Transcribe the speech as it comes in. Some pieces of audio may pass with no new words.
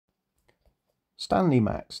Stanley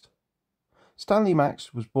Maxted. Stanley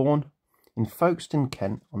Maxted was born in Folkestone,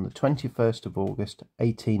 Kent on the 21st of August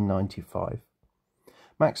 1895.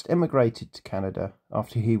 Maxted emigrated to Canada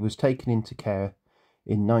after he was taken into care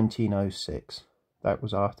in 1906. That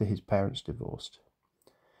was after his parents divorced.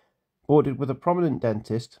 Boarded with a prominent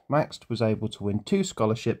dentist, Maxted was able to win 2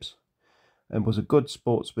 scholarships and was a good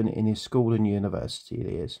sportsman in his school and university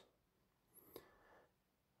years.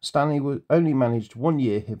 Stanley only managed 1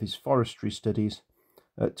 year of his forestry studies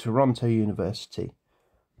at Toronto University,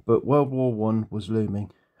 but World War I was looming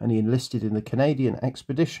and he enlisted in the Canadian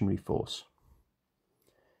Expeditionary Force.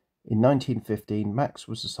 In 1915, Max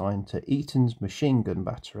was assigned to Eaton's machine gun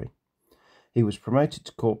battery. He was promoted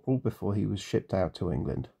to corporal before he was shipped out to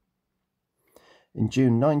England. In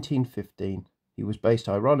June 1915, he was based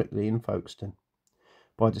ironically in Folkestone.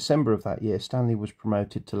 By December of that year, Stanley was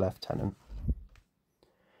promoted to lieutenant.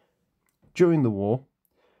 During the war,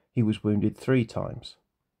 he was wounded 3 times.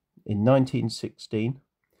 In 1916,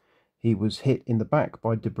 he was hit in the back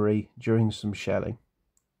by debris during some shelling.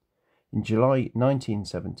 In July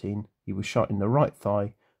 1917, he was shot in the right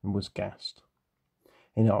thigh and was gassed.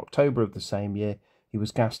 In October of the same year, he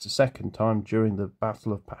was gassed a second time during the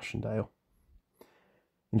Battle of Passchendaele.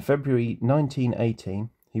 In February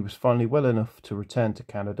 1918, he was finally well enough to return to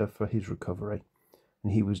Canada for his recovery,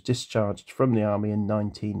 and he was discharged from the army in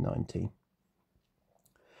 1919.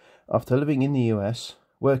 After living in the US,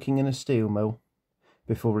 working in a steel mill,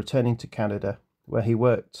 before returning to Canada, where he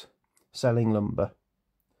worked selling lumber.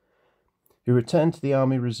 He returned to the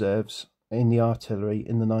Army Reserves in the artillery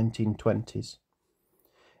in the 1920s.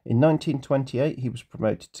 In 1928 he was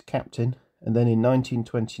promoted to captain, and then in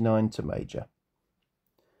 1929 to major.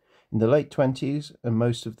 In the late 20s and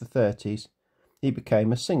most of the 30s, he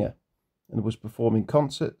became a singer and was performing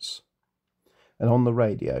concerts and on the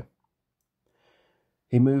radio.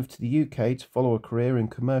 He moved to the UK to follow a career in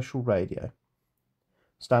commercial radio.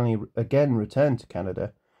 Stanley again returned to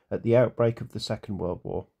Canada at the outbreak of the Second World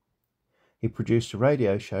War. He produced a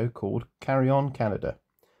radio show called Carry On Canada,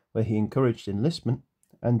 where he encouraged enlistment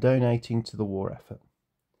and donating to the war effort.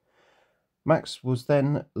 Max was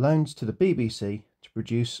then loaned to the BBC to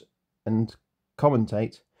produce and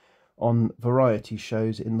commentate on variety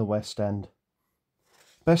shows in the West End.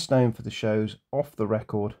 Best known for the shows Off the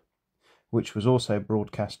Record, which was also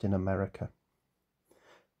broadcast in America.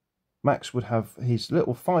 Max would have his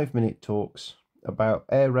little 5-minute talks about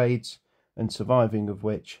air raids and surviving of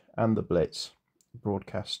which, and the Blitz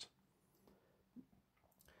broadcast.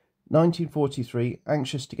 1943,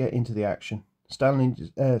 anxious to get into the action,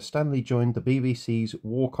 Stanley joined the BBC's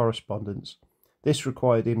war correspondence. This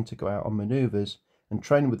required him to go out on manoeuvres and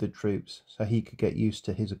train with the troops so he could get used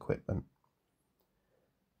to his equipment.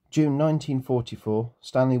 June 1944,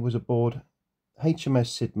 Stanley was aboard HMS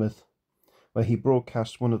Sidmouth, where he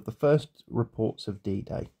broadcast one of the first reports of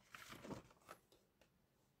D-Day.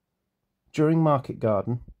 During Market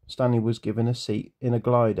Garden, Stanley was given a seat in a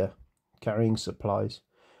glider carrying supplies,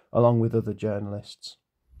 along with other journalists.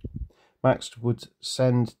 Max would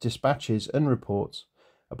send dispatches and reports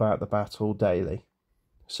about the battle daily,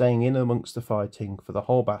 staying in amongst the fighting for the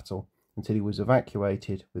whole battle until he was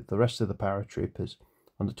evacuated with the rest of the paratroopers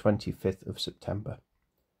on the 25th of September.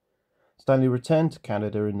 Stanley returned to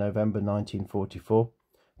Canada in November 1944,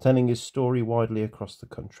 telling his story widely across the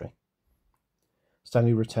country.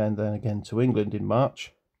 Stanley returned then again to England in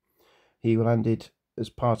March. He landed as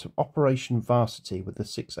part of Operation Varsity with the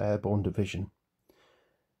 6th Airborne Division.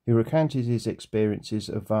 He recounted his experiences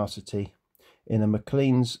of Varsity in a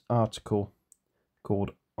Maclean's article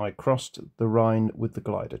called I Crossed the Rhine with the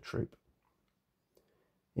Glider Troop.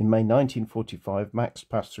 In May 1945, Max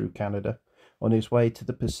passed through Canada on his way to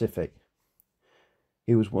the Pacific.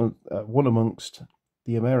 He was one amongst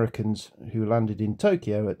the Americans who landed in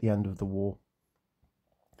Tokyo at the end of the war.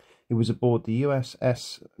 He was aboard the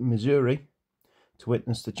USS Missouri to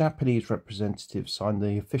witness the Japanese representative sign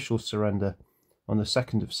the official surrender on the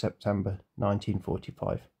 2nd of September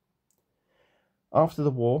 1945. After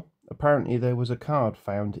the war, apparently there was a card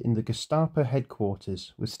found in the Gestapo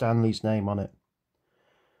headquarters with Stanley's name on it.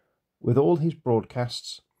 With all his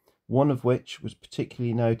broadcasts, one of which was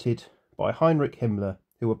particularly noted by Heinrich Himmler,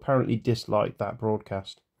 who apparently disliked that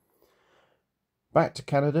broadcast. Back to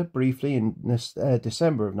Canada briefly in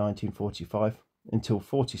December of 1945 until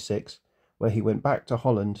 1946, where he went back to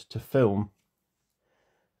Holland to film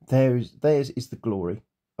Theirs is the Glory,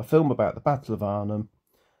 a film about the Battle of Arnhem,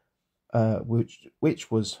 which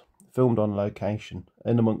was filmed on location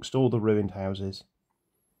and amongst all the ruined houses.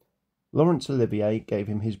 Laurence Olivier gave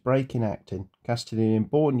him his break in acting, casting him in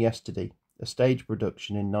Born Yesterday, a stage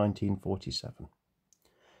production in 1947.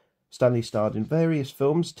 Stanley starred in various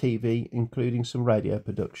films, TV, including some radio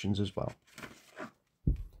productions as well.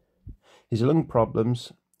 His lung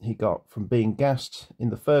problems he got from being gassed in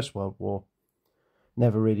the First World War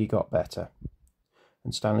never really got better,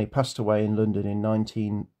 and Stanley passed away in London in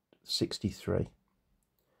 1963.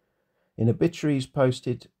 In obituaries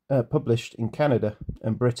published in Canada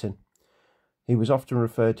and Britain, he was often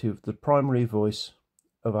referred to as the primary voice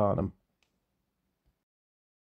of Arnhem.